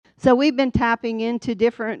So we've been tapping into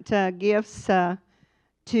different gifts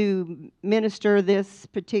to minister this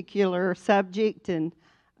particular subject, and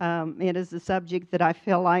it is a subject that I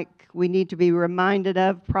feel like we need to be reminded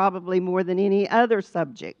of probably more than any other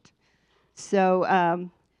subject.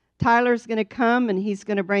 So Tyler's going to come, and he's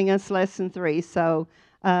going to bring us lesson 3. So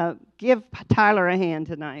give Tyler a hand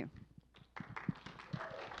tonight.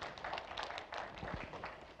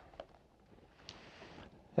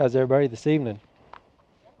 How's everybody this evening?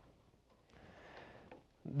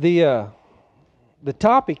 The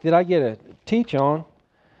topic that I get to teach on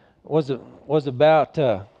was about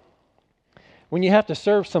when you have to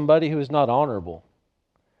serve somebody who is not honorable,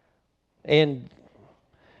 and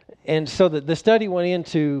so the study went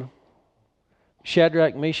into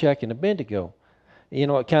Shadrach, Meshach, and Abednego. You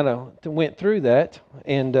know, it kind of went through that,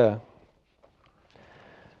 and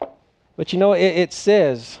but you know, it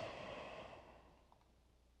says.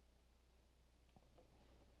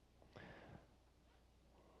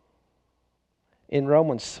 In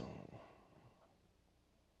Romans,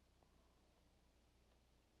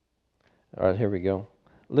 all right, here we go.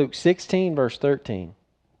 Luke 16, verse 13.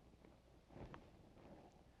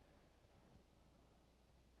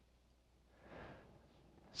 It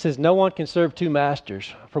says, "No one can serve two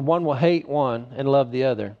masters, for one will hate one and love the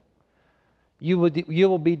other. You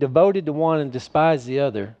will be devoted to one and despise the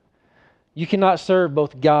other. You cannot serve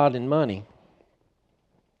both God and money."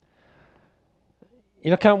 You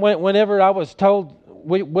know, kind of whenever I was told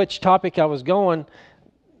which topic I was going,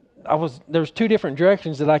 there was 2 different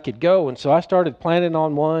directions that I could go, and so I started planning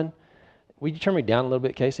on one. Will you turn me down a little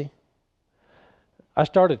bit, Casey? I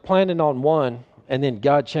started planning on one, and then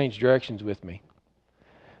God changed directions with me.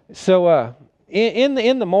 So in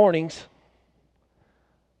the mornings,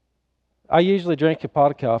 I usually drink a pot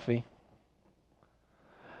of coffee,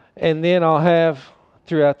 and then I'll have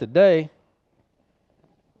throughout the day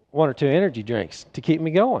 1 or 2 energy drinks to keep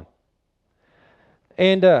me going.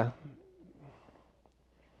 And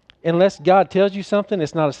unless God tells you something,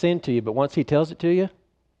 it's not a sin to you. But once He tells it to you,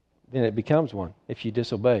 then it becomes one if you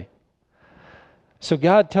disobey. So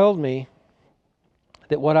God told me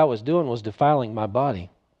that what I was doing was defiling my body.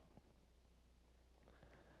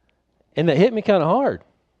 And that hit me kind of hard.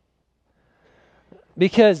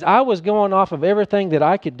 Because I was going off of everything that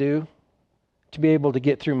I could do to be able to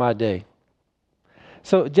get through my day.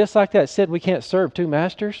 So just like that said, we can't serve 2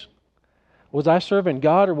 masters. Was I serving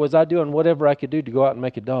God, or was I doing whatever I could do to go out and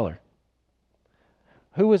make $1?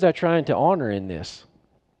 Who was I trying to honor in this?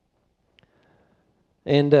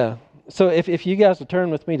 And so if you guys will turn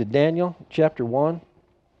with me to Daniel chapter 1.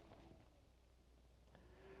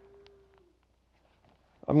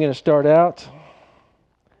 I'm going to start out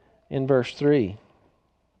in verse 3.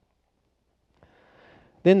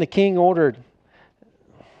 Then the king ordered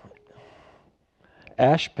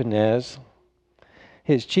Ashpenaz,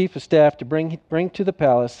 his chief of staff, to bring to the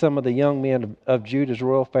palace some of the young men of Judah's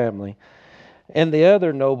royal family and the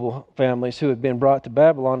other noble families who had been brought to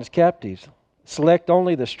Babylon as captives. Select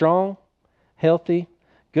only the strong, healthy,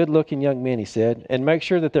 good-looking young men, he said, and make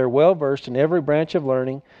sure that they're well-versed in every branch of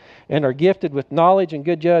learning and are gifted with knowledge and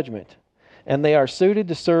good judgment, and they are suited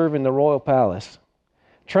to serve in the royal palace.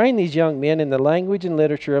 Train these young men in the language and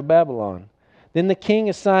literature of Babylon. Then the king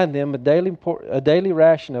assigned them a daily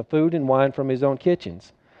ration of food and wine from his own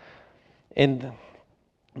kitchens. And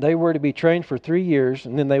they were to be trained for 3 years,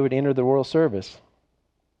 and then they would enter the royal service.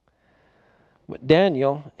 But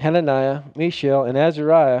Daniel, Hananiah, Mishael, and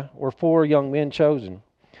Azariah were 4 young men chosen,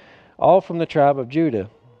 all from the tribe of Judah.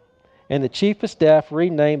 And the chief of staff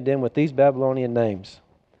renamed them with these Babylonian names.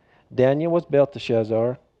 Daniel was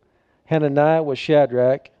Belteshazzar, Hananiah was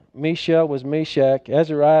Shadrach, Mishael was Meshach,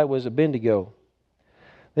 Azariah was Abednego.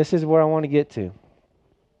 This is where I want to get to.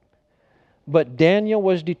 But Daniel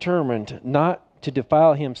was determined not to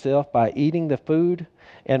defile himself by eating the food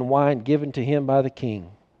and wine given to him by the king.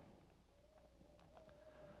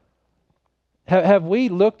 Have we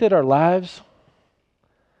looked at our lives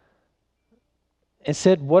and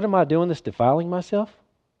said, what am I doing that's defiling myself?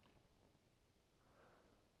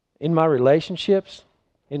 In my relationships,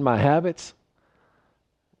 in my habits,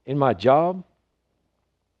 in my job?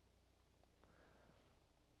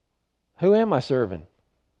 Who am I serving?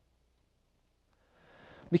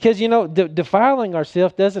 Because, you know, defiling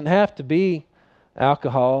ourselves doesn't have to be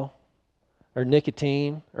alcohol or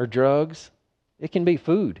nicotine or drugs. It can be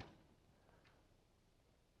food.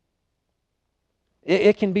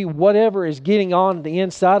 It can be whatever is getting on the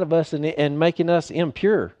inside of us and making us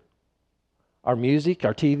impure. Our music,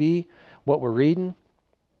 our TV, what we're reading.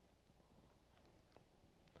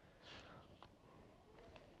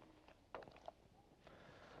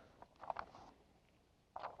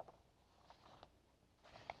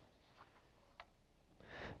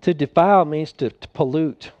 To defile means to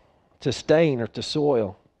pollute, to stain, or to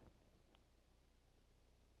soil.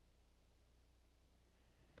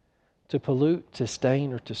 To pollute, to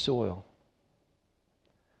stain, or to soil.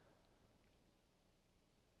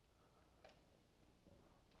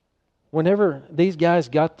 Whenever these guys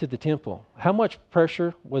got to the temple, how much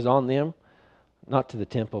pressure was on them? Not to the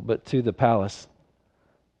temple, but to the palace.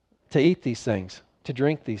 To eat these things, to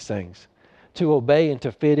drink these things, to obey and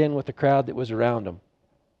to fit in with the crowd that was around them.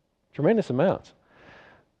 Tremendous amounts.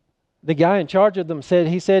 The guy in charge of them said,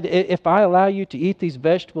 if I allow you to eat these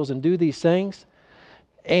vegetables and do these things,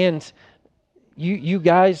 and you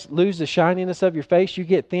guys lose the shininess of your face, you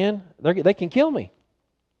get thin, they can kill me.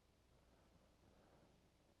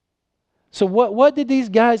 So what did these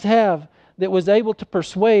guys have that was able to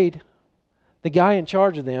persuade the guy in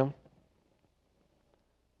charge of them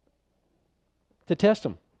to test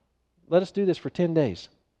them? Let us do this for 10 days.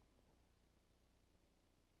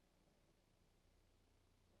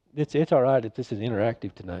 It's all right if this is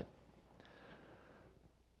interactive tonight.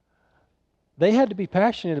 They had to be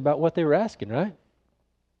passionate about what they were asking, right?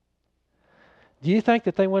 Do you think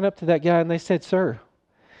that they went up to that guy and they said, "Sir,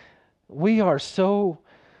 we are so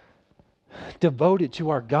devoted to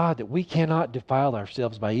our God that we cannot defile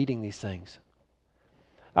ourselves by eating these things"?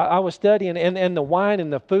 I was studying, and the wine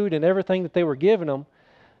and the food and everything that they were giving them,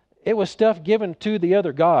 it was stuff given to the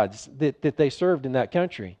other gods that they served in that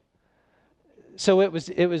country. So it was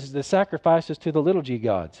the sacrifices to the little g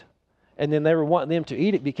gods. And then they were wanting them to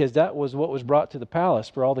eat it because that was what was brought to the palace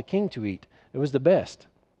for all the king to eat. It was the best.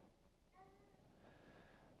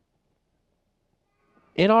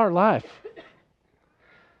 In our life,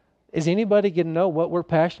 is anybody going to know what we're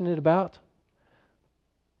passionate about?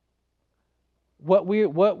 What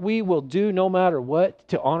we will do no matter what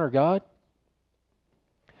to honor God?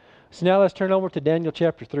 So now let's turn over to Daniel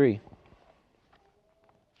chapter 3.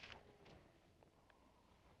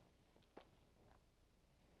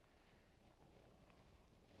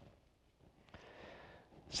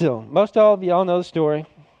 So, most all of y'all know the story.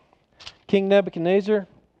 King Nebuchadnezzar,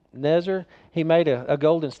 he made a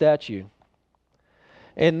golden statue.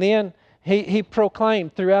 And then he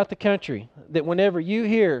proclaimed throughout the country that whenever you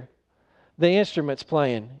hear the instruments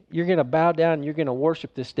playing, you're going to bow down and you're going to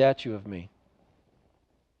worship this statue of me.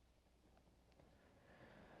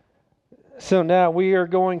 So now we are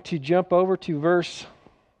going to jump over to verse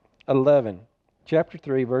 11. Chapter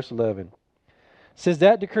 3, verse 11. It says,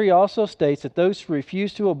 that decree also states that those who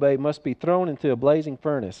refuse to obey must be thrown into a blazing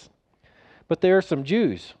furnace. But there are some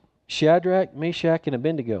Jews, Shadrach, Meshach, and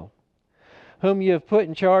Abednego, whom you have put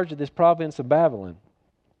in charge of this province of Babylon.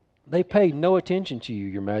 They pay no attention to you,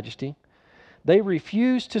 your majesty. They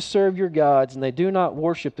refuse to serve your gods, and they do not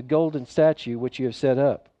worship the golden statue which you have set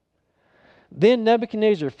up. Then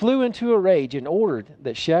Nebuchadnezzar flew into a rage and ordered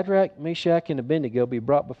that Shadrach, Meshach, and Abednego be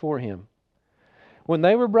brought before him. When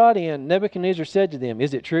they were brought in, Nebuchadnezzar said to them,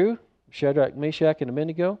 "Is it true, Shadrach, Meshach, and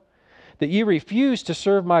Abednego, that you refuse to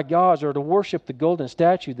serve my gods or to worship the golden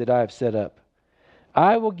statue that I have set up?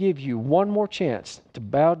 I will give you one more chance to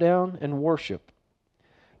bow down and worship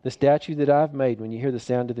the statue that I have made when you hear the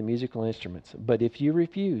sound of the musical instruments. But if you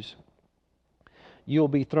refuse, you will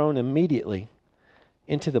be thrown immediately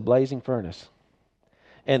into the blazing furnace.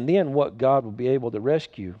 And then what God will be able to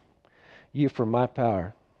rescue you from my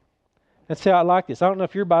power." That's how I like this. I don't know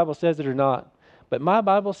if your Bible says it or not, but my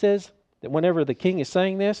Bible says that whenever the king is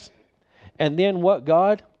saying this, and then what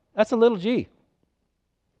God, that's a little g.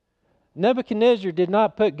 Nebuchadnezzar did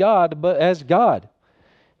not put God but as God.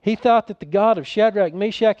 He thought that the God of Shadrach,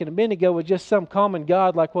 Meshach, and Abednego was just some common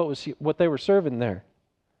God like what they were serving there.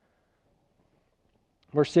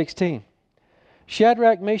 Verse 16.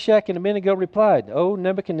 Shadrach, Meshach, and Abednego replied, "O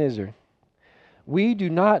Nebuchadnezzar, we do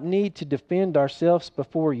not need to defend ourselves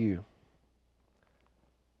before you."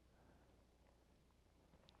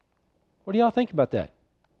 What do y'all think about that?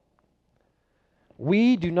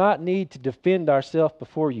 We do not need to defend ourselves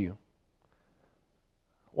before you.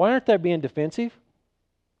 Why aren't they being defensive?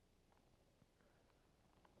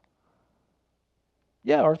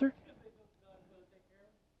 Yeah, Arthur.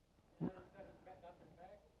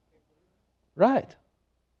 Right.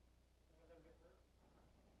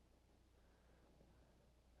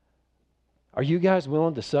 Are you guys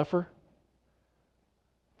willing to suffer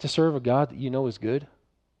to serve a God that you know is good?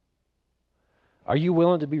 Are you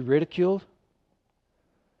willing to be ridiculed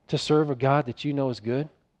to serve a God that you know is good?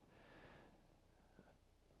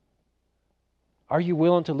 Are you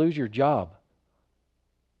willing to lose your job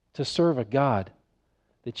to serve a God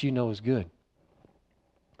that you know is good?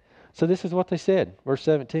 So this is what they said, verse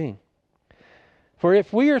 17. For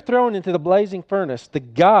if we are thrown into the blazing furnace, the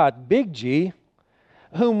God, big G,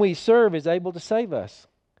 whom we serve is able to save us.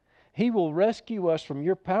 He will rescue us from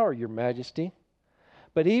your power, your majesty.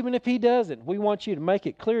 But even if he doesn't, we want you to make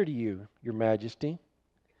it clear to you, your majesty,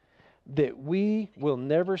 that we will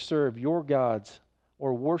never serve your gods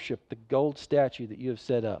or worship the gold statue that you have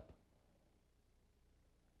set up.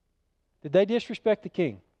 Did they disrespect the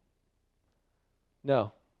king?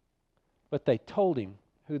 No. But they told him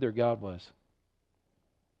who their God was.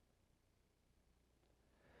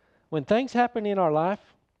 When things happen in our life,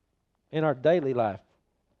 in our daily life,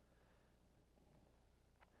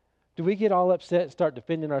 do we get all upset and start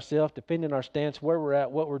defending ourselves, defending our stance, where we're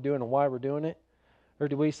at, what we're doing, and why we're doing it? Or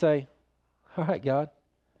do we say, all right, God,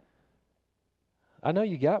 I know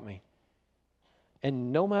you got me.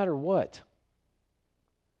 And no matter what,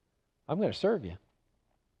 I'm going to serve you.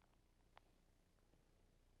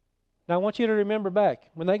 Now, I want you to remember back.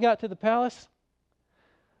 When they got to the palace,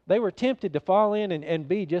 they were tempted to fall in and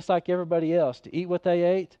be just like everybody else, to eat what they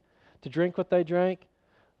ate, to drink what they drank,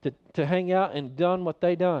 to hang out and done what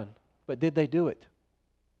they done. But did they do it?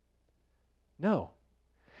 No.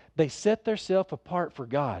 They set themselves apart for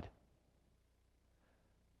God.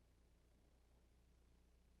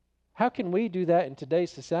 How can we do that in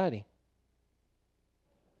today's society?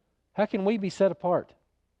 How can we be set apart?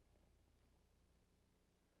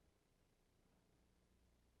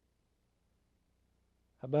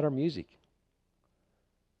 How about our music?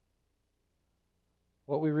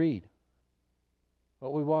 What we read?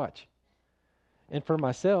 What we watch? And for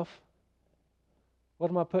myself, what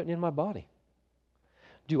am I putting in my body?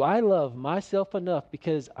 Do I love myself enough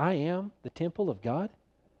because I am the temple of God?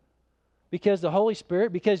 Because the Holy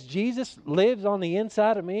Spirit, because Jesus lives on the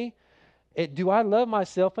inside of me, do I love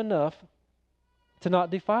myself enough to not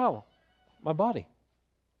defile my body?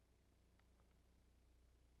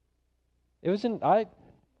 It's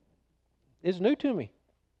new to me.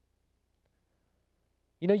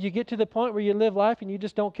 You know, you get to the point where you live life and you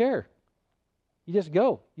just don't care. You just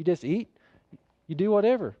go. You just eat. You do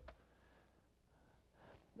whatever.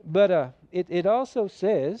 But it also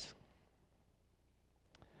says,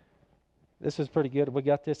 this is pretty good. We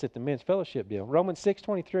got this at the men's fellowship deal. Romans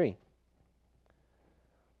 6:23.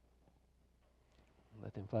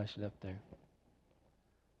 Let them flash it up there.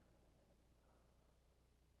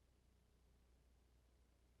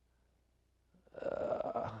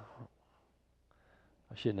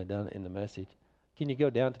 I shouldn't have done it in the message. Can you go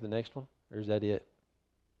down to the next one? Or is that it?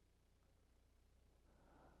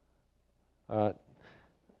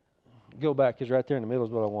 Go back, because right there in the middle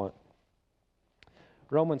is what I want.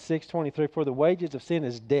 Romans 6:23, for the wages of sin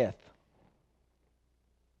is death.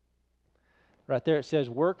 Right there it says,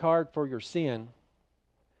 work hard for your sin.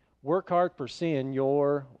 Work hard for sin,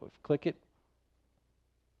 click it.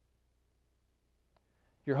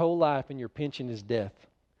 Your whole life and your pension is death.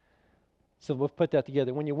 So we'll put that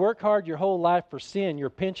together. When you work hard your whole life for sin,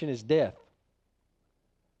 your pension is death.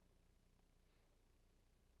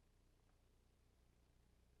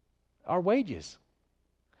 Our wages.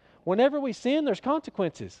 Whenever we sin, there's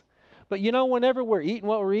consequences. But you know, whenever we're eating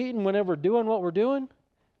what we're eating, whenever we're doing what we're doing,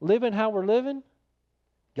 living how we're living,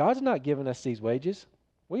 God's not giving us these wages.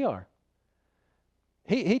 We are.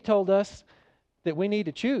 He told us that we need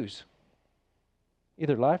to choose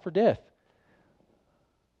either life or death.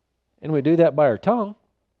 And we do that by our tongue,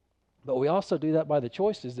 but we also do that by the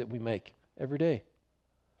choices that we make every day.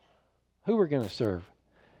 Who we're going to serve,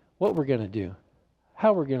 what we're going to do,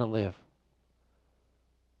 how we're going to live.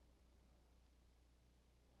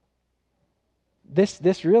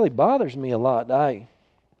 This really bothers me a lot.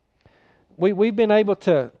 We've been able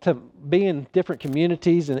to be in different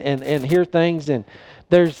communities and hear things, and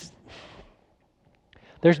there's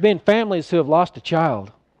been families who have lost a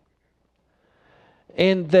child.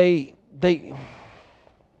 And they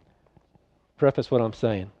preface what I'm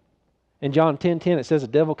saying. In John 10:10 it says the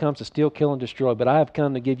devil comes to steal, kill, and destroy, but I have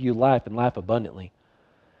come to give you life and life abundantly.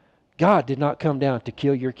 God did not come down to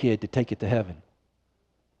kill your kid to take it to heaven.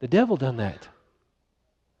 The devil done that.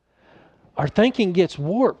 Our thinking gets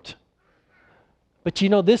warped. But you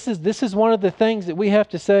know, this is one of the things that we have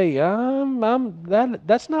to say,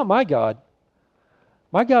 that's not my God.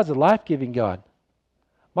 My God's a life-giving God.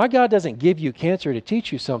 My God doesn't give you cancer to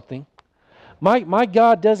teach you something. My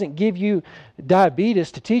God doesn't give you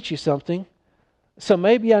diabetes to teach you something. So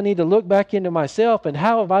maybe I need to look back into myself and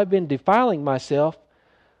how have I been defiling myself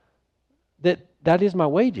that is my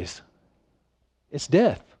wages. It's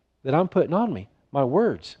death that I'm putting on me. My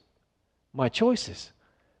words, my choices,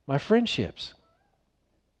 my friendships.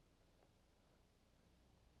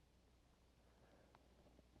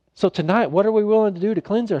 So tonight, what are we willing to do to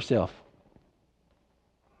cleanse ourselves?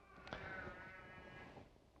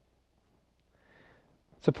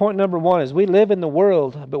 So point number 1 is we live in the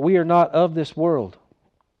world, but we are not of this world.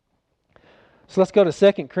 So let's go to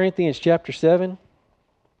 2 Corinthians chapter 7,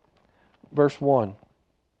 verse 1.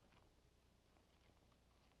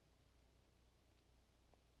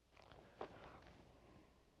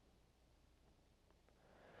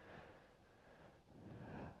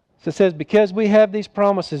 So it says, because we have these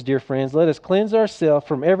promises, dear friends, let us cleanse ourselves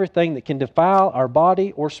from everything that can defile our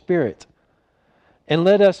body or spirit. And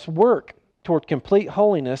let us work toward complete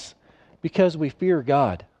holiness because we fear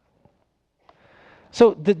God.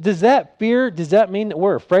 So does that mean that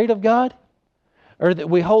we're afraid of God? Or that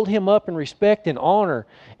we hold Him up in respect and honor,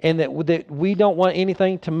 and that we don't want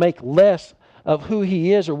anything to make less of who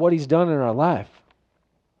He is or what He's done in our life?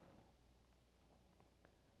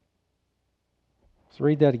 Let's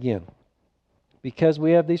read that again. Because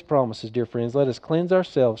we have these promises, dear friends, let us cleanse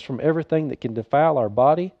ourselves from everything that can defile our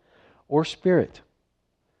body or spirit.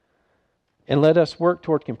 And let us work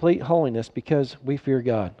toward complete holiness because we fear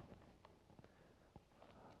God.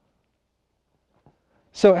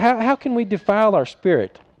 So how can we defile our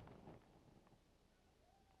spirit?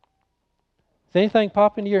 Does anything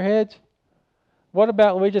pop into your heads? What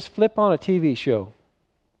about when we just flip on a TV show?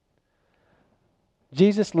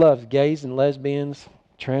 Jesus loves gays and lesbians,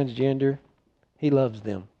 transgender. He loves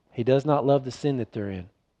them. He does not love the sin that they're in.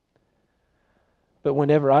 But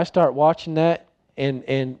whenever I start watching that,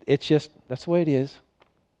 and it's just, that's the way it is.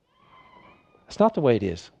 It's not the way it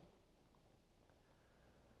is.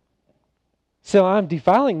 So I'm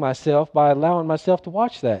defiling myself by allowing myself to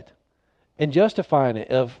watch that and justifying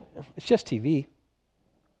it of, it's just TV.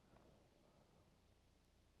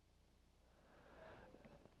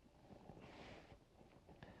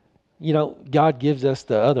 You know, God gives us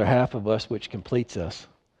the other half of us which completes us.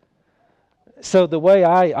 So the way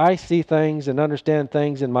I see things and understand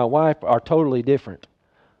things and my wife are totally different.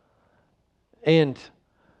 And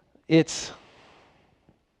it's,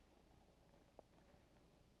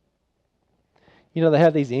 you know, they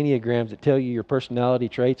have these Enneagrams that tell you your personality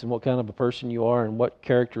traits and what kind of a person you are and what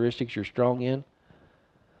characteristics you're strong in.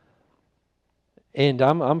 And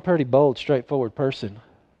I'm a pretty bold, straightforward person.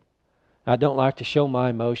 I don't like to show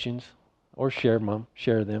my emotions or share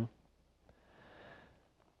them.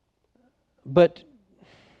 But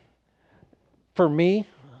for me,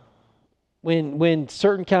 when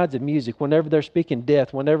certain kinds of music, whenever they're speaking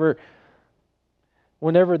death, whenever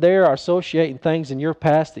they're associating things in your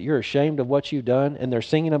past that you're ashamed of what you've done and they're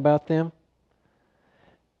singing about them,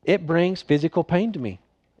 it brings physical pain to me.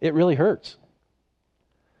 It really hurts.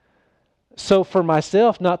 So for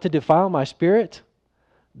myself not to defile my spirit,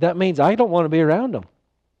 that means I don't want to be around them.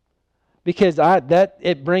 Because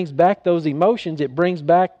it brings back those emotions, it brings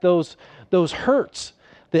back those hurts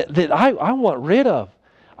that I want rid of.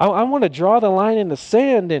 I want to draw the line in the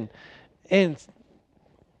sand, and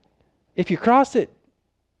if you cross it,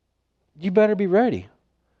 you better be ready.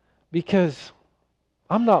 Because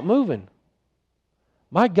I'm not moving.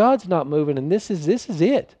 My God's not moving, and this is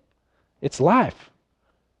it. It's life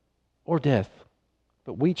or death.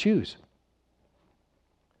 But we choose.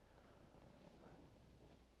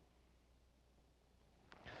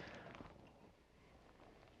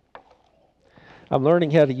 I'm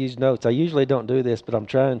learning how to use notes. I usually don't do this, but I'm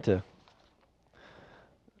trying to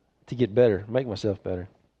get better, make myself better.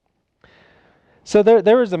 So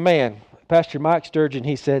there was a man, Pastor Mike Sturgeon,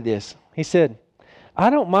 he said this. He said, I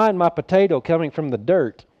don't mind my potato coming from the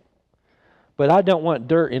dirt, but I don't want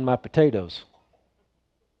dirt in my potatoes.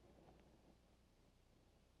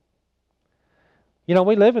 You know,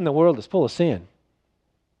 we live in the world that's full of sin.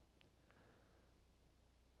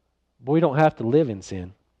 But we don't have to live in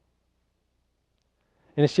sin.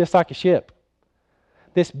 And it's just like a ship.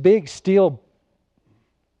 This big steel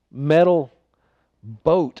metal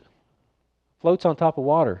boat floats on top of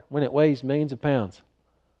water when it weighs millions of pounds.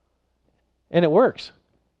 And it works.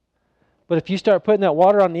 But if you start putting that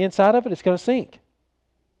water on the inside of it, it's going to sink.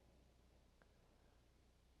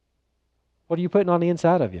 What are you putting on the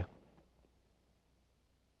inside of you?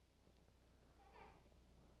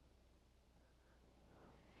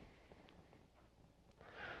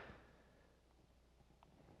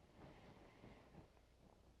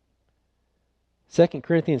 Second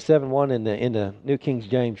Corinthians 7:1 in the New King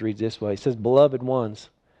James reads this way. It says, Beloved ones,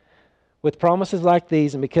 with promises like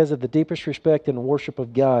these and because of the deepest respect and worship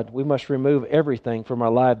of God, we must remove everything from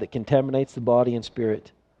our life that contaminates the body and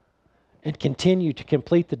spirit and continue to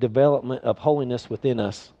complete the development of holiness within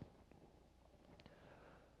us.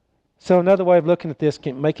 So another way of looking at this,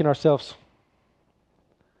 making ourselves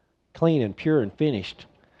clean and pure and finished.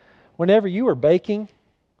 Whenever you are baking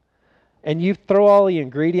and you throw all the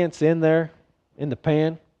ingredients in there, in the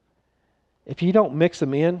pan, if you don't mix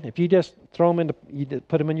them in, if you just throw them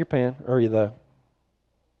put them in your pan or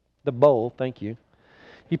the bowl. Thank you.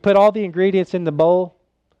 You put all the ingredients in the bowl,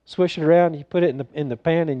 swish it around, you put it in the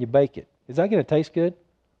pan, and you bake it. Is that going to taste good?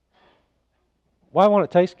 Why won't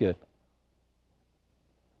it taste good?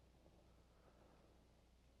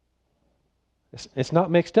 It's not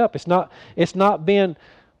mixed up. It's not been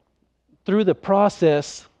through the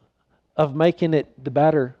process of making it the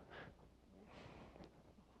batter.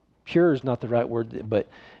 Pure is not the right word, but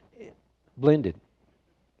blended.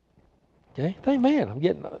 Okay, hey man,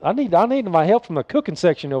 I need my help from the cooking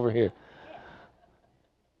section over here.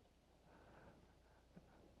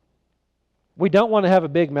 We don't want to have a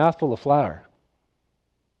big mouthful of flour,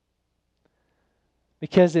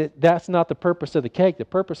 because that's not the purpose of the cake. The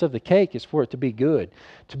purpose of the cake is for it to be good,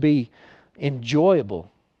 to be enjoyable.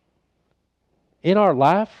 In our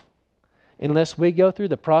life, unless we go through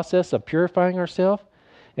the process of purifying ourselves,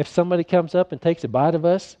 if somebody comes up and takes a bite of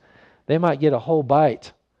us, they might get a whole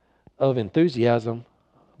bite of enthusiasm,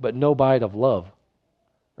 but no bite of love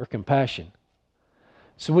or compassion.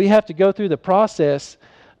 So we have to go through the process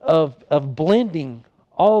of blending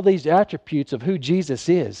all these attributes of who Jesus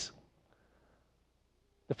is.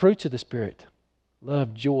 The fruits of the Spirit: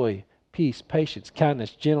 love, joy, peace, patience,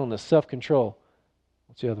 kindness, gentleness, self-control.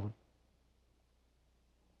 What's the other one?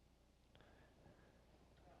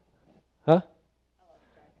 Huh?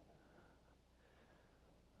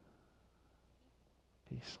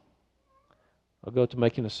 Peace. I'll go to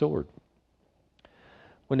making a sword.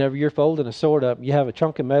 Whenever you're folding a sword up, you have a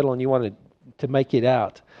chunk of metal and you want to make it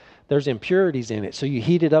out. There's impurities in it. So you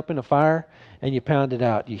heat it up in a fire and you pound it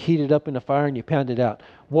out. You heat it up in a fire and you pound it out.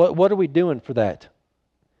 What are we doing for that?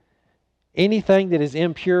 Anything that is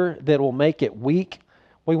impure that will make it weak,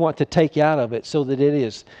 we want to take out of it so that it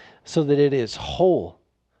is whole,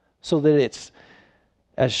 so that it's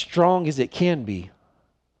as strong as it can be.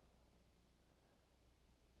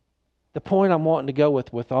 The point I'm wanting to go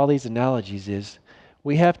with all these analogies is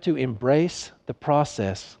we have to embrace the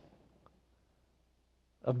process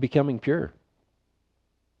of becoming pure.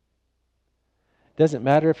 It doesn't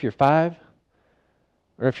matter if you're 5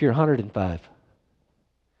 or if you're 105.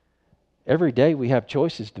 Every day we have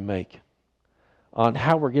choices to make on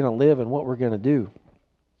how we're going to live and what we're going to do.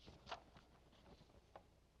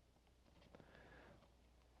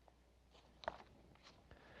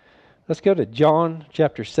 Let's go to John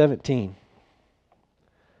chapter 17,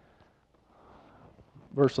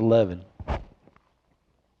 verse 11.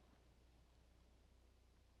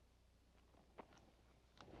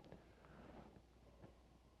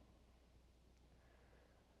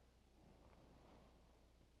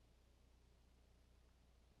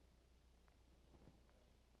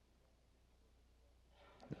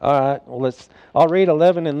 All right, well, I'll read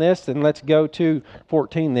 11 in this, and let's go to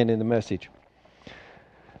 14 then in the Message.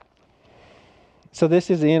 So this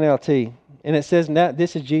is the NLT, and it says, now,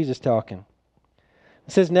 this is Jesus talking.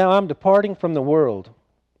 It says, "Now I'm departing from the world.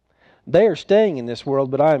 They are staying in this world,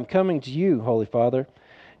 but I am coming to you, Holy Father.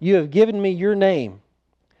 You have given me your name.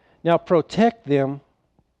 Now protect them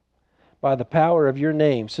by the power of your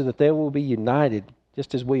name, so that they will be united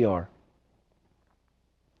just as we are."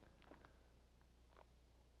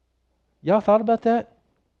 Y'all thought about that?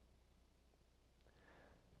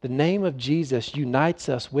 The name of Jesus unites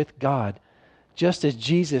us with God, just as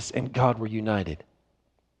Jesus and God were united.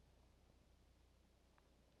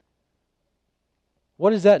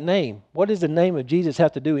 What is that name? What does the name of Jesus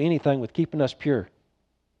have to do anything with keeping us pure?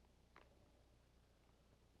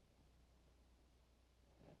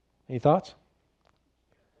 Any thoughts?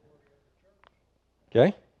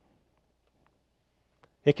 Okay.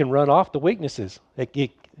 It can run off the weaknesses.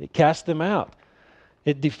 It casts them out.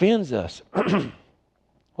 It defends us. What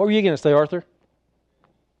were you going to say, Arthur?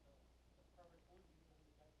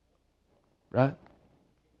 Right?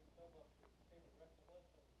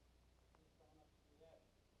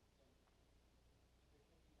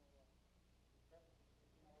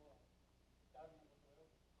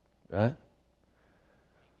 Right?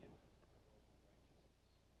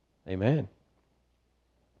 Amen.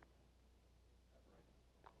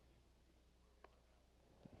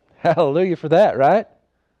 Hallelujah for that, right?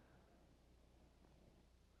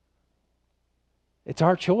 It's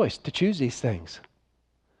our choice to choose these things.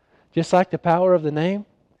 Just like the power of the name,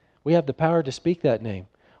 we have the power to speak that name.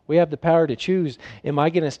 We have the power to choose. Am I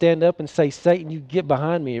going to stand up and say, "Satan, you get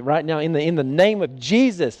behind me right now in the name of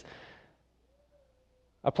Jesus"?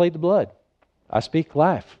 I plead the blood. I speak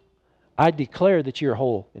life. I declare that you're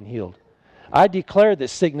whole and healed. I declare that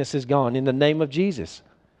sickness is gone in the name of Jesus.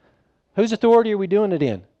 Whose authority are we doing it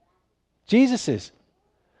in? Jesus's.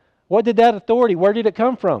 What did that authority, where did it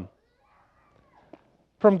come from?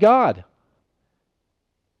 from God.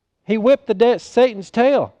 He whipped Satan's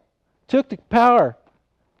tail, took the power,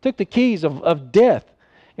 took the keys of death,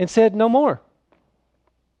 and said, no more.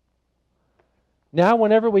 Now,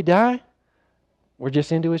 whenever we die, we're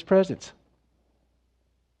just into His presence.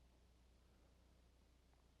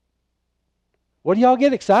 What do y'all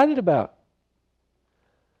get excited about?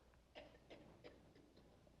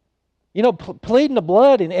 You know, pleading the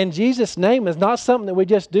blood in Jesus' name is not something that we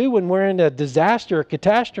just do when we're in a disaster or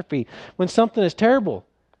catastrophe, when something is terrible.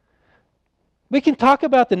 We can talk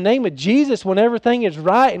about the name of Jesus when everything is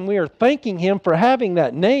right and we are thanking Him for having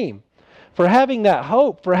that name, for having that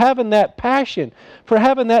hope, for having that passion, for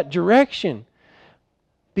having that direction.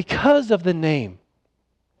 Because of the name.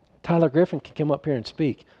 Tyler Griffin can come up here and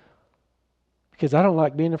speak. Because I don't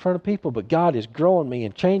like being in front of people, but God is growing me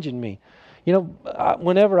and changing me. You know,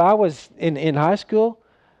 whenever I was in high school,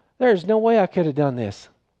 there's no way I could have done this.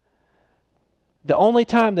 The only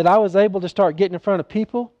time that I was able to start getting in front of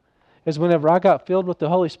people is whenever I got filled with the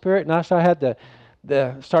Holy Spirit and I had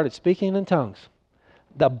started speaking in tongues.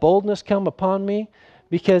 The boldness come upon me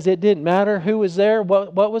because it didn't matter who was there,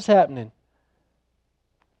 what was happening.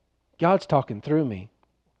 God's talking through me.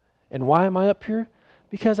 And why am I up here?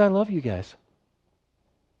 Because I love you guys.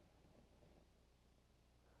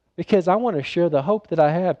 Because I want to share the hope that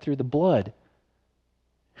I have through the blood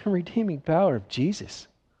and redeeming power of Jesus.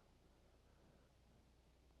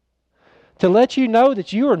 To let you know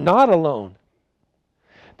that you are not alone.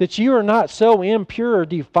 That you are not so impure or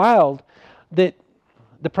defiled that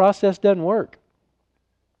the process doesn't work.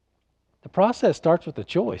 The process starts with a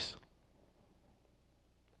choice.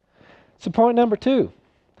 So point number 2.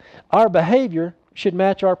 Our behavior should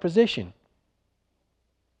match our position.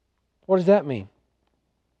 What does that mean?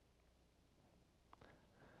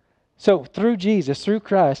 So through Jesus, through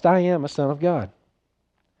Christ, I am a son of God.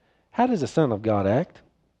 How does a son of God act?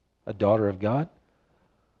 A daughter of God?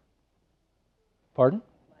 Pardon?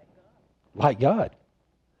 Like God.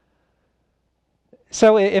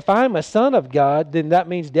 So if I'm a son of God, then that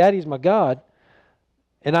means Daddy's my God,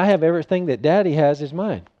 and I have everything that Daddy has is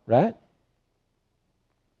mine, right?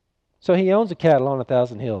 So He owns a cattle on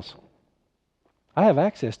 1,000 hills. I have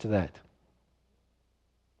access to that.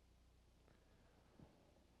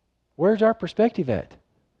 Where's our perspective at?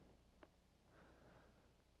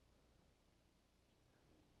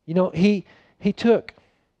 You know, He took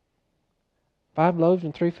 5 loaves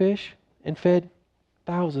and 3 fish and fed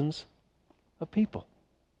thousands of people.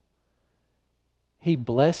 He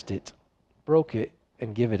blessed it, broke it,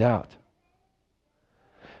 and gave it out.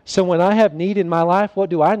 So when I have need in my life, what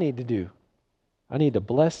do I need to do? I need to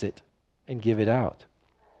bless it and give it out.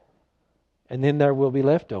 And then there will be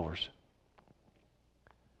leftovers.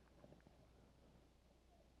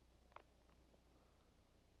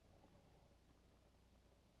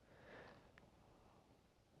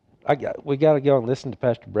 We got to go and listen to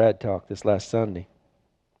Pastor Brad talk this last Sunday.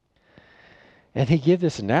 And he gave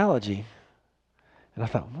this analogy. And I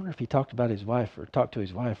thought, I wonder if he talked about his wife or talked to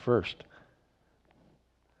his wife first.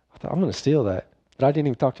 I thought, I'm going to steal that. But I didn't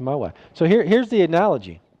even talk to my wife. So here's the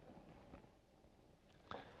analogy.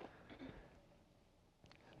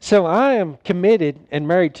 So I am committed and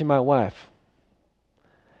married to my wife.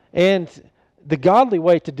 And the godly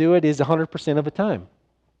way to do it is 100% of the time.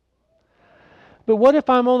 But what if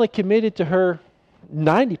I'm only committed to her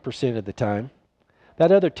 90% of the time?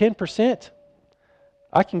 That other 10%,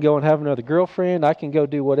 I can go and have another girlfriend. I can go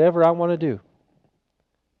do whatever I want to do.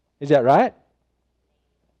 Is that right?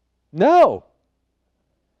 No.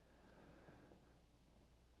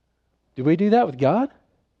 Do we do that with God?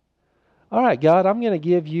 All right, God, I'm going to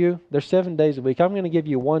give you, there's 7 days a week. I'm going to give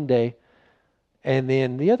you 1 day. And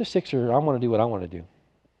then the other 6 I want to do what I want to do.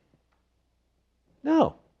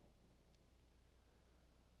 No.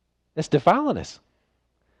 It's defiling us.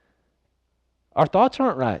 Our thoughts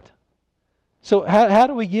aren't right. So how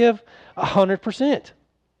do we give 100%?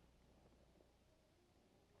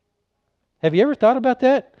 Have you ever thought about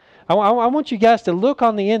that? I want you guys to look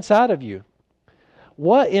on the inside of you.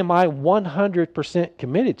 What am I 100%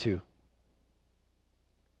 committed to?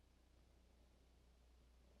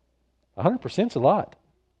 100% is a lot.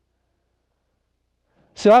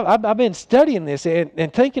 So I've been studying this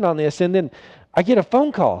and thinking on this, and then I get a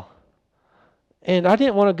phone call. And I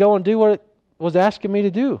didn't want to go and do what it was asking me to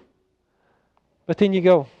do. But then you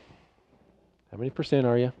go, how many percent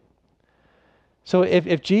are you? So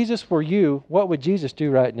if Jesus were you, what would Jesus do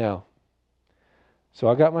right now? So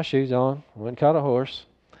I got my shoes on, went and caught a horse,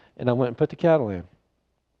 and I went and put the cattle in.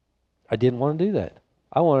 I didn't want to do that.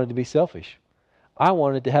 I wanted to be selfish. I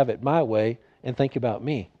wanted to have it my way and think about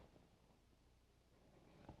me.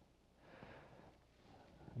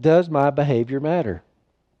 Does my behavior matter?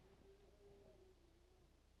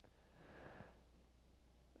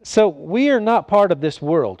 So we are not part of this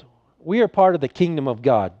world. We are part of the kingdom of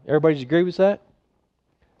God. Everybody agree with that?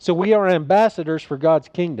 So we are ambassadors for God's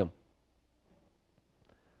kingdom.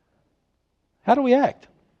 How do we act?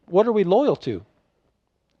 What are we loyal to?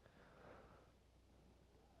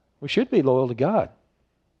 We should be loyal to God.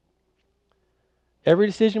 Every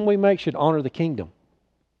decision we make should honor the kingdom.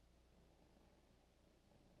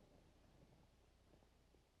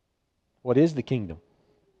 What is the kingdom?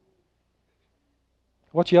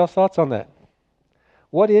 What's y'all's thoughts on that?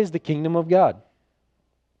 What is the kingdom of God?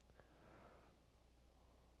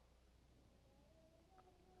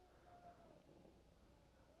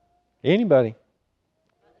 Anybody?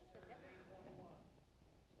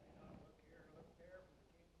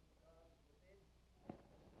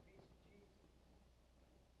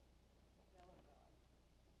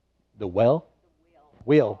 The well?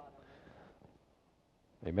 Will.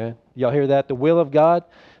 Amen. Y'all hear that? The will of God,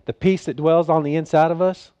 the peace that dwells on the inside of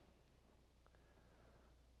us.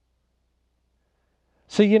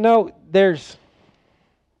 So you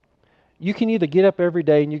can either get up every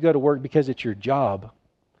day and you go to work because it's your job,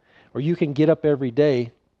 or you can get up every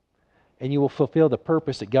day and you will fulfill the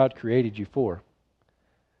purpose that God created you for.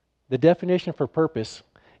 The definition for purpose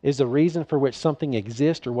is the reason for which something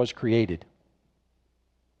exists or was created.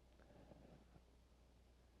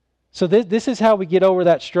 So this is how we get over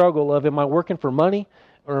that struggle of, am I working for money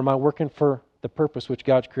or am I working for the purpose which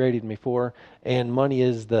God's created me for? And money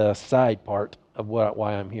is the side part of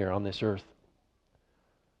why I'm here on this earth.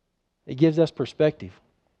 It gives us perspective.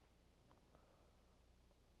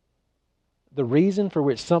 The reason for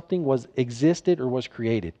which something existed or was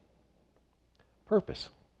created. Purpose.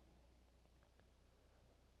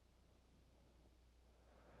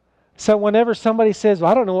 So whenever somebody says, well,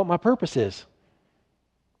 I don't know what my purpose is,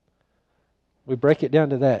 we break it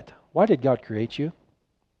down to that. Why did God create you?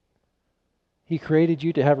 He created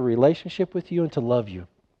you to have a relationship with you and to love you.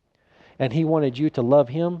 And He wanted you to love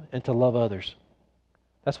Him and to love others.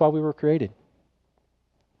 That's why we were created.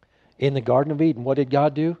 In the Garden of Eden, what did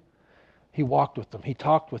God do? He walked with them. He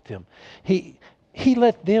talked with them. He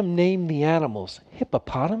let them name the animals.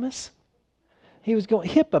 Hippopotamus? He was going,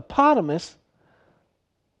 hippopotamus?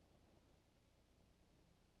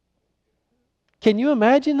 Can you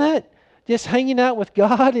imagine that? Just hanging out with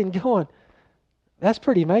God and going, that's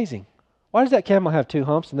pretty amazing. Why does that camel have 2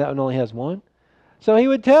 humps and that one only has 1? So He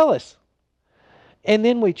would tell us. And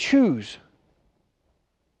then we choose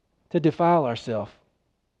to defile ourselves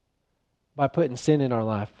by putting sin in our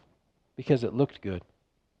life because it looked good.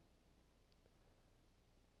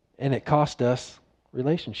 And it cost us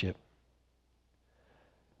relationship.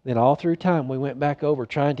 Then all through time we went back over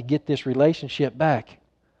trying to get this relationship back.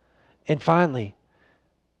 And finally,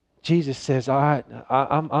 Jesus says, all right,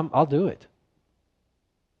 I'll do it.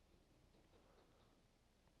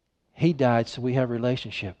 He died so we have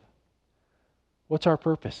relationship. What's our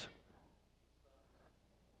purpose?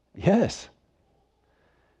 Yes.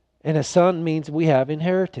 And a son means we have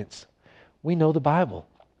inheritance. We know the Bible.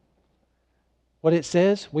 What it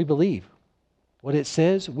says, we believe. What it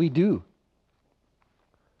says, we do.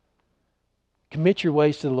 Commit your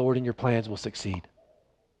ways to the Lord and your plans will succeed.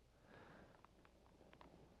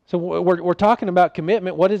 So we're talking about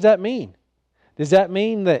commitment. What does that mean? Does that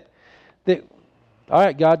mean that all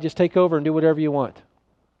right, God, just take over and do whatever you want?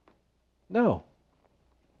 No.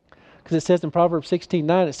 Because it says in Proverbs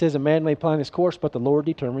 16:9, it says, a man may plan his course, but the Lord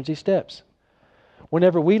determines his steps.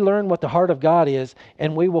 Whenever we learn what the heart of God is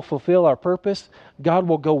and we will fulfill our purpose, God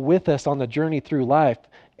will go with us on the journey through life.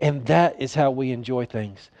 And that is how we enjoy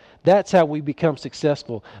things. That's how we become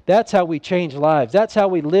successful. That's how we change lives. That's how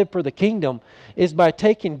we live for the kingdom, is by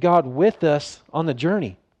taking God with us on the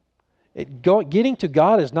journey. Getting to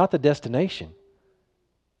God is not the destination.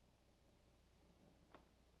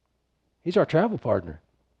 He's our travel partner.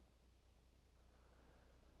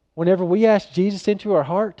 Whenever we ask Jesus into our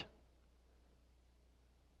heart,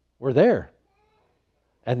 we're there.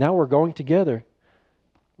 And now we're going together,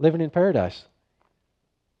 living in paradise.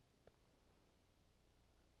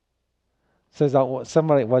 Says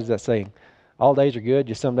somebody, what is that saying? All days are good,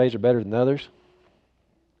 just some days are better than others.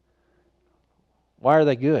 Why are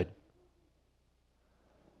they good?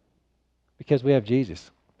 Because we have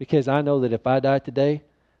Jesus. Because I know that if I die today,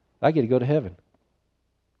 I get to go to heaven.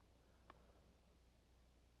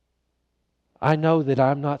 I know that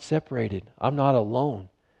I'm not separated. I'm not alone.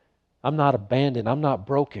 I'm not abandoned. I'm not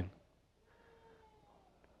broken.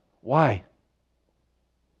 Why?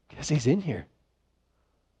 Because He's in here.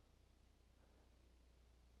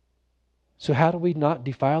 So how do we not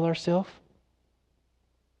defile ourselves?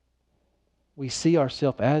 we see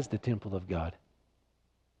ourselves as the temple of God.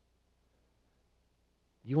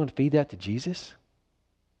 You want to feed that to Jesus?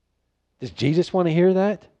 Does Jesus want to hear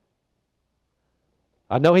that?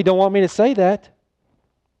 I know He don't want me to say that.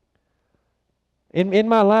 In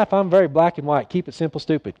my life, I'm very black and white. Keep it simple,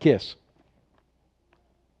 stupid. Kiss.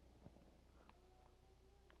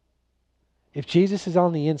 If Jesus is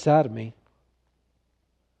on the inside of me,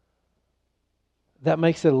 that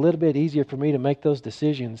makes it a little bit easier for me to make those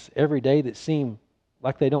decisions every day that seem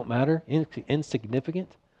like they don't matter, insignificant,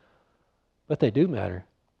 but they do matter.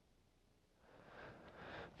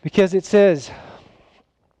 Because it says,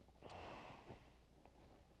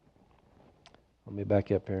 let me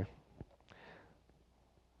back up here.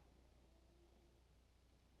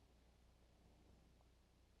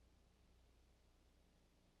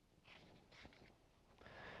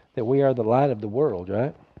 That we are the light of the world,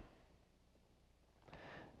 right?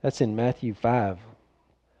 That's in Matthew 5,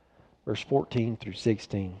 verse 14 through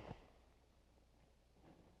 16.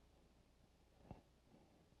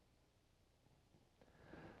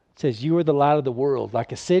 It says, you are the light of the world,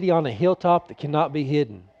 like a city on a hilltop that cannot be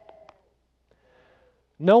hidden.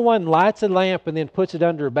 No one lights a lamp and then puts it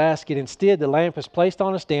under a basket. Instead, the lamp is placed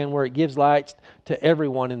on a stand where it gives light to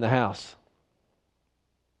everyone in the house.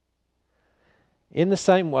 In the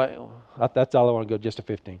same way, that's all I want to go, just to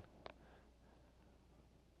 15.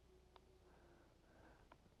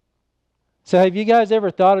 So have you guys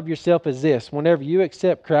ever thought of yourself as this? Whenever you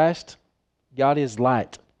accept Christ, God is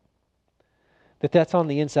light. That's on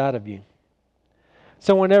the inside of you.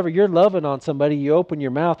 So whenever you're loving on somebody, you open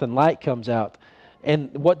your mouth and light comes out.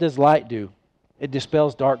 And what does light do? It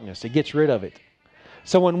dispels darkness. It gets rid of it.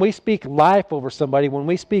 So when we speak life over somebody, when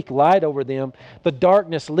we speak light over them, the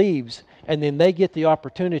darkness leaves, and then they get the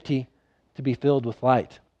opportunity to be filled with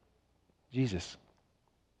light. Jesus.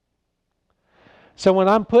 So when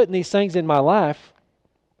I'm putting these things in my life,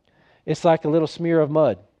 it's like a little smear of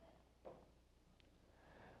mud.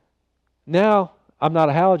 Now, I'm not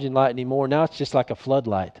a halogen light anymore. Now it's just like a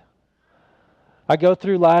floodlight. I go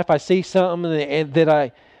through life, I see something and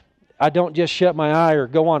that I don't just shut my eye or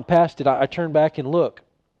go on past it. I turn back and look.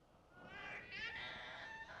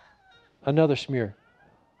 Another smear.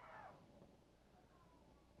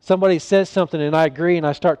 Somebody says something and I agree and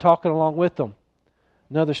I start talking along with them.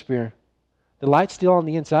 Another smear. The light's still on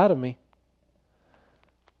the inside of me,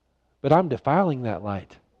 but I'm defiling that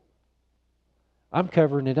light. I'm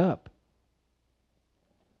covering it up.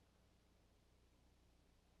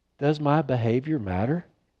 Does my behavior matter?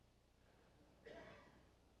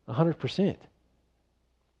 100%.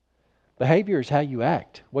 Behavior is how you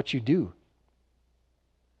act, what you do.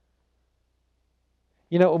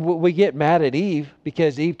 You know, we get mad at Eve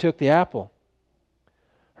because Eve took the apple.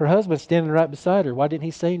 Her husband's standing right beside her. Why didn't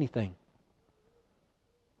he say anything?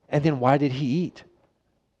 And then why did he eat?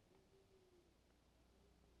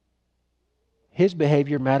 His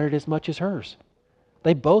behavior mattered as much as hers.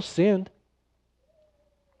 They both sinned.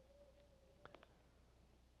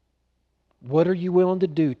 What are you willing to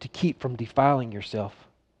do to keep from defiling yourself?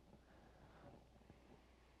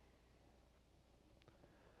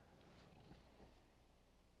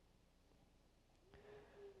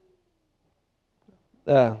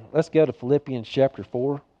 Let's go to Philippians chapter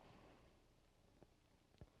 4.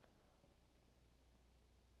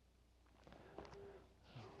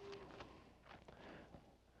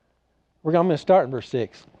 I'm going to start in verse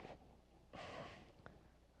 6.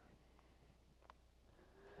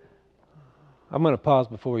 I'm going to pause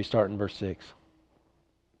before we start in verse 6.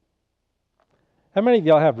 How many of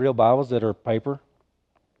y'all have real Bibles that are paper?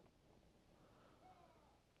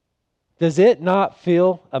 Does it not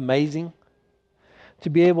feel amazing to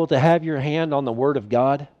be able to have your hand on the Word of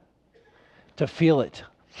God? To feel it,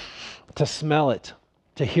 to smell it,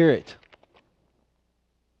 to hear it.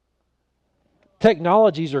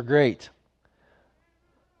 Technologies are great,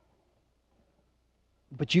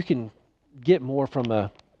 but you can get more from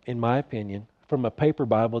in my opinion, from a paper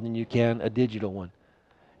Bible than you can a digital one.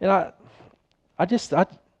 And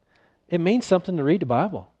it means something to read the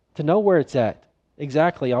Bible, to know where it's at,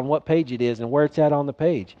 exactly on what page it is and where it's at on the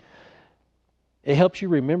page. It helps you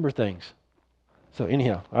remember things. So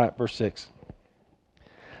anyhow, all right, verse 6.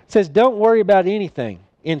 It says, don't worry about anything.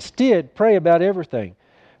 Instead, pray about everything.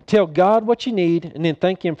 Tell God what you need and then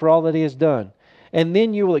thank Him for all that He has done. And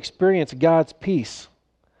then you will experience God's peace,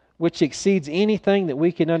 which exceeds anything that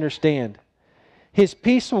we can understand. His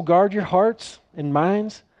peace will guard your hearts and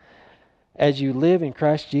minds as you live in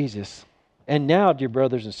Christ Jesus. And now, dear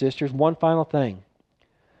brothers and sisters, one final thing.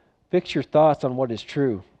 Fix your thoughts on what is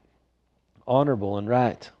true, honorable and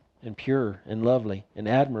right, and pure and lovely and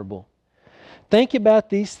admirable. Think about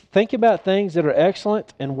things that are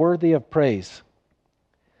excellent and worthy of praise.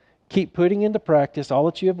 Keep putting into practice all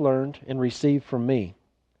that you have learned and received from me.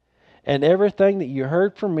 And everything that you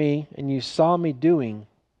heard from me and you saw me doing,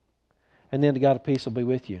 and then the God of peace will be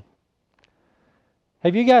with you.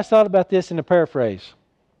 Have you guys thought about this in a paraphrase?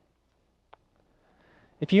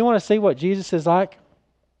 If you want to see what Jesus is like,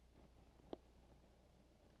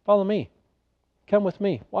 follow me. Come with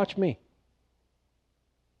me. Watch me.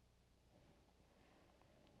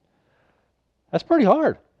 That's pretty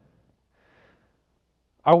hard.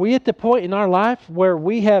 Are we at the point in our life where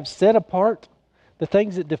we have set apart the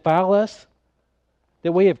things that defile us?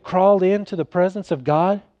 That we have crawled into the presence of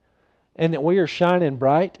God? And that we are shining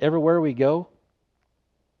bright everywhere we go?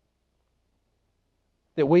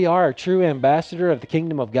 That we are a true ambassador of the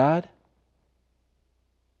kingdom of God?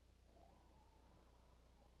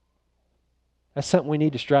 That's something we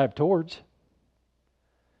need to strive towards.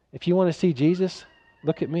 If you want to see Jesus,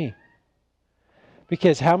 look at me.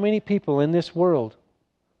 Because how many people in this world,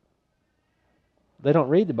 they don't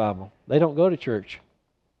read the Bible. They don't go to church.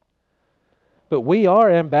 But we are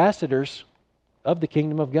ambassadors of the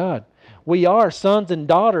kingdom of God. We are sons and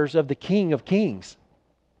daughters of the King of Kings.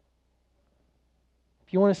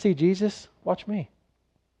 If you want to see Jesus, watch me.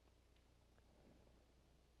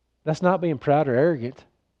 That's not being proud or arrogant.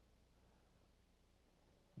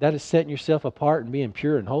 That is setting yourself apart and being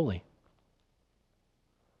pure and holy.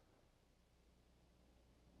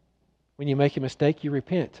 When you make a mistake, you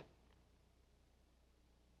repent.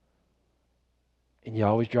 And you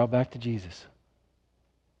always draw back to Jesus.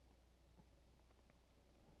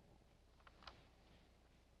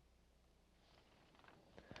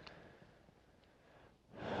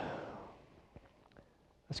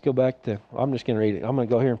 Let's go back to, I'm just going to read it. I'm going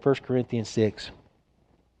to go here in 1 Corinthians 6.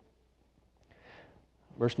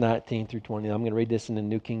 Verse 19 through 20. I'm going to read this in the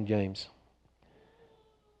New King James.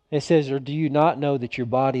 It says, "Or do you not know that your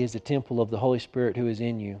body is a temple of the Holy Spirit who is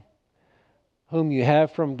in you, whom you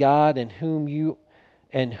have from God, and you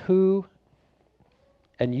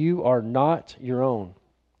are not your own?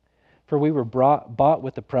 For we were bought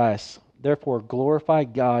with a price. Therefore glorify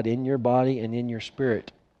God in your body and in your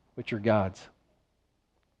spirit, which are God's."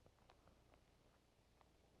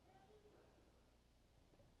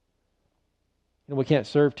 And we can't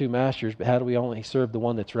serve two masters, but how do we only serve the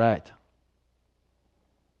one that's right?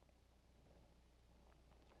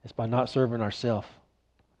 It's by not serving ourselves.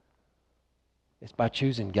 It's by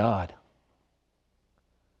choosing God.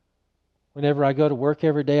 Whenever I go to work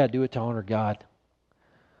every day, I do it to honor God.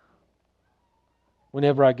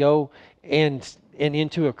 Whenever I go and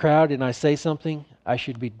into a crowd and I say something, I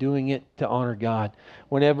should be doing it to honor God.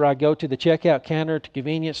 Whenever I go to the checkout counter at the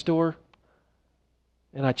convenience store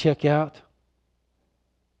and I check out,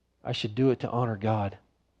 I should do it to honor God.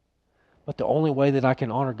 But the only way that I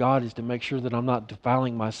can honor God is to make sure that I'm not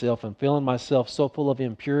defiling myself and filling myself so full of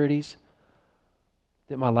impurities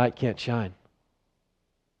that my light can't shine.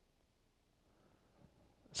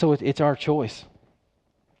 So it's our choice.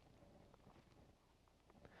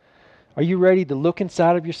 Are you ready to look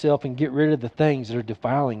inside of yourself and get rid of the things that are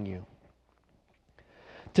defiling you?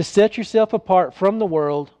 To set yourself apart from the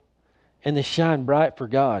world and to shine bright for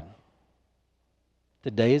God.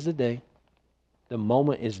 Today is the day. The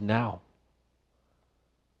moment is now.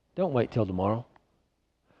 Don't wait till tomorrow.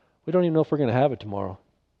 We don't even know if we're going to have it tomorrow.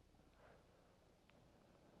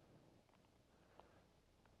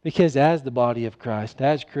 Because as the body of Christ,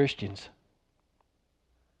 as Christians,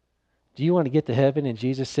 do you want to get to heaven and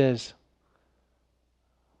Jesus says,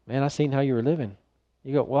 "Man, I seen how you were living."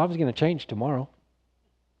 You go, "Well, I was going to change tomorrow."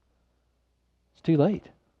 It's too late.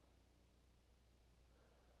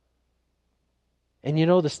 And you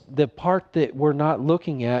know, the part that we're not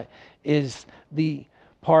looking at is the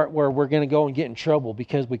part where we're going to go and get in trouble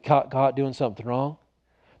because we caught doing something wrong.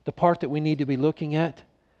 The part that we need to be looking at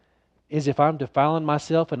is if I'm defiling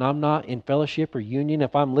myself and I'm not in fellowship or union,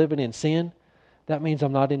 if I'm living in sin, that means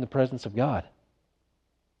I'm not in the presence of God.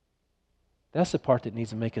 That's the part that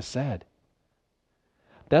needs to make us sad.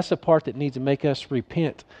 That's the part that needs to make us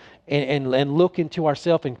repent and look into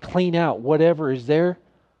ourselves and clean out whatever is there.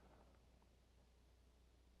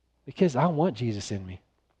 Because I want Jesus in me.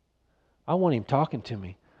 I want Him talking to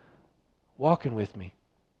me, walking with me.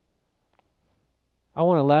 I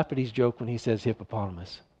want to laugh at His joke when He says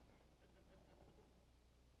hippopotamus.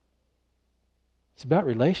 It's about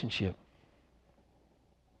relationship.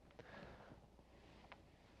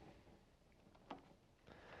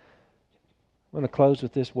 I'm going to close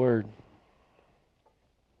with this word.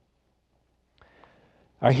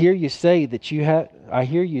 I hear you say,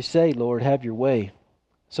 Lord, have your way.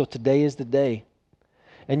 So today is the day.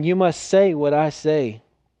 and you must say what I say.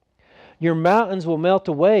 Your mountains will melt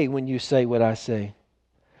away when you say what I say.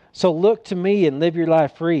 So look to me and live your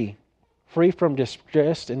life free from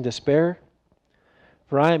distress and despair.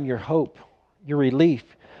 For I am your hope, your relief,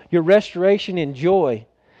 your restoration and joy.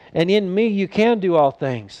 And in me you can do all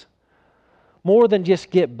things. More than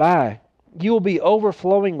just get by. You will be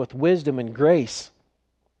overflowing with wisdom and grace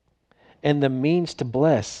and the means to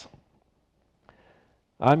bless.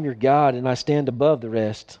 I'm your God and I stand above the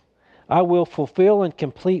rest. I will fulfill and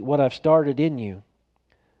complete what I've started in you.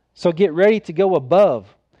 So get ready to go above.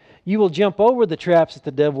 You will jump over the traps that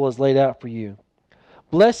the devil has laid out for you.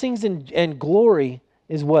 Blessings and glory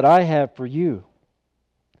is what I have for you.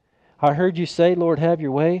 I heard you say, Lord, have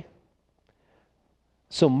your way.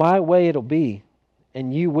 So my way it'll be,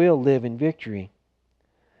 and you will live in victory.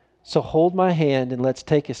 So hold my hand and let's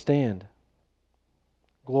take a stand.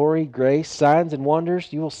 Glory, grace, signs and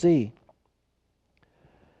wonders you will see.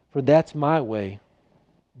 For that's my way,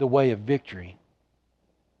 the way of victory.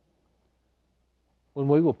 When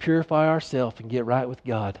we will purify ourselves and get right with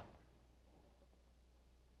God,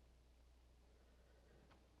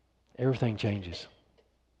 everything changes.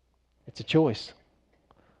 It's a choice.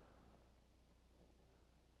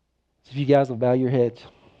 So if you guys will bow your heads.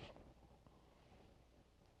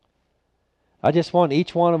 I just want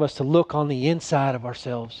each one of us to look on the inside of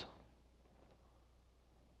ourselves.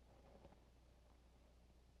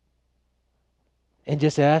 And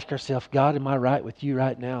just ask ourselves, God, am I right with you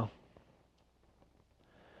right now?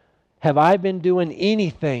 Have I been doing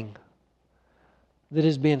anything that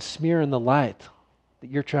has been smearing the light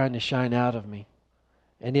that you're trying to shine out of me?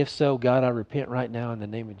 And if so, God, I repent right now in the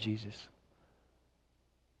name of Jesus.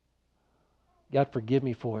 God, forgive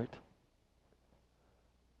me for it.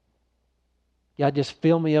 God, just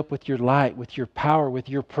fill me up with your light, with your power, with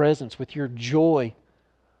your presence, with your joy,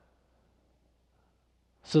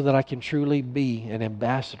 so that I can truly be an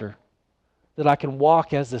ambassador, that I can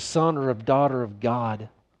walk as the son or a daughter of God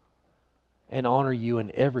and honor you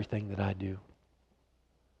in everything that I do.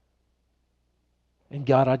 And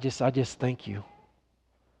God, I just thank you.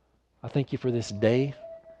 I thank you for this day.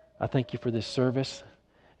 I thank you for this service.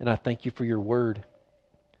 And I thank you for your word.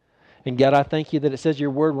 And God, I thank you that it says your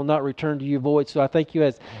word will not return to you void. So I thank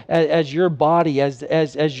you as your body,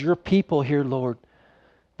 as your people here, Lord,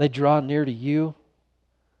 they draw near to you,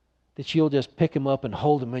 that you'll just pick them up and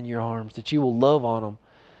hold them in your arms, that you will love on them,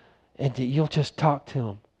 and that you'll just talk to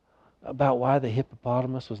them about why the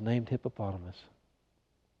hippopotamus was named hippopotamus.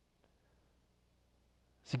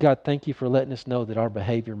 So God, thank you for letting us know that our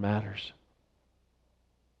behavior matters.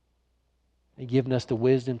 And giving us the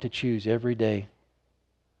wisdom to choose every day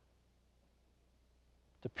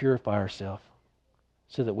to purify ourselves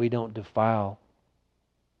so that we don't defile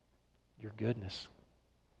your goodness,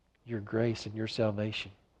 your grace, and your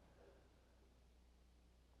salvation.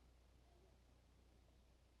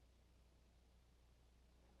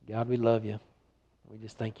 God, we love you. We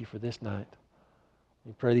just thank you for this night.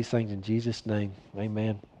 We pray these things in Jesus' name.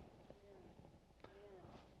 Amen.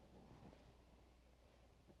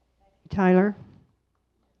 Tyler?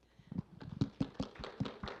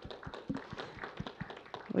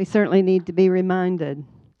 We certainly need to be reminded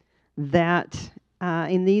that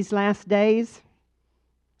in these last days,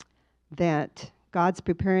 that God's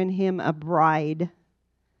preparing him a bride,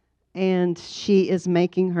 and she is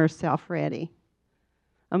making herself ready.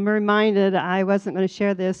 I'm reminded, I wasn't going to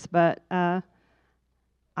share this, but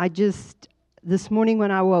this morning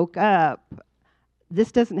when I woke up,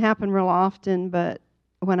 this doesn't happen real often, but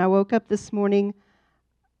when I woke up this morning,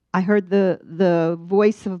 I heard the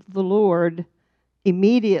voice of the Lord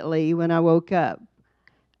immediately when I woke up.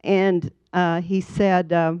 And he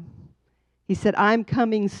said, I'm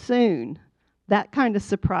coming soon. That kind of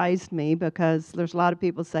surprised me because there's a lot of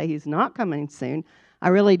people say he's not coming soon. I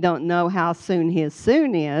really don't know how soon his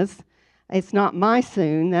soon is. It's not my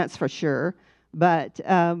soon, that's for sure. But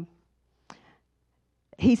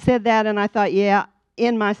he said that, and I thought,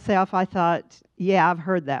 in myself, I thought, I've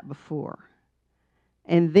heard that before.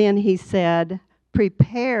 And then he said,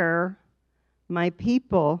 prepare my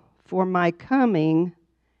people for my coming,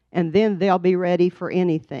 and then they'll be ready for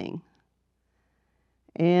anything.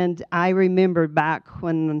 And I remember back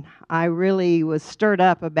when I really was stirred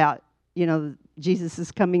up about, Jesus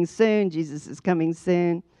is coming soon, Jesus is coming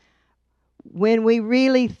soon. When we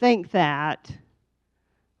really think that,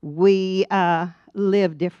 we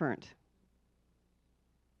live different.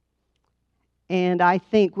 And I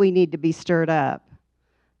think we need to be stirred up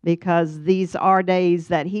because these are days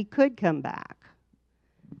that he could come back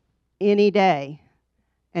any day,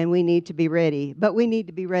 and we need to be ready. But we need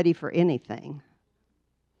to be ready for anything.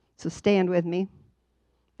 So stand with me.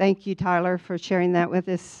 Thank you, Tyler, for sharing that with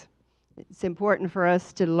us. It's important for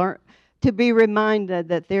us to learn, to be reminded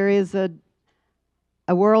that there is a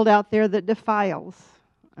world out there that defiles,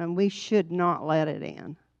 and we should not let it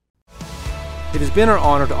in. It has been our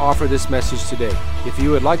honor to offer this message today. If you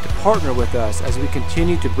would like to partner with us as we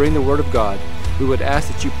continue to bring the Word of God, we would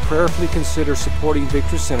ask that you prayerfully consider supporting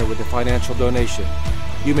Victory Center with a financial donation.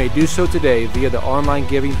 You may do so today via the online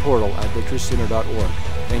giving portal at victorycenter.org.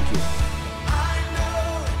 Thank you.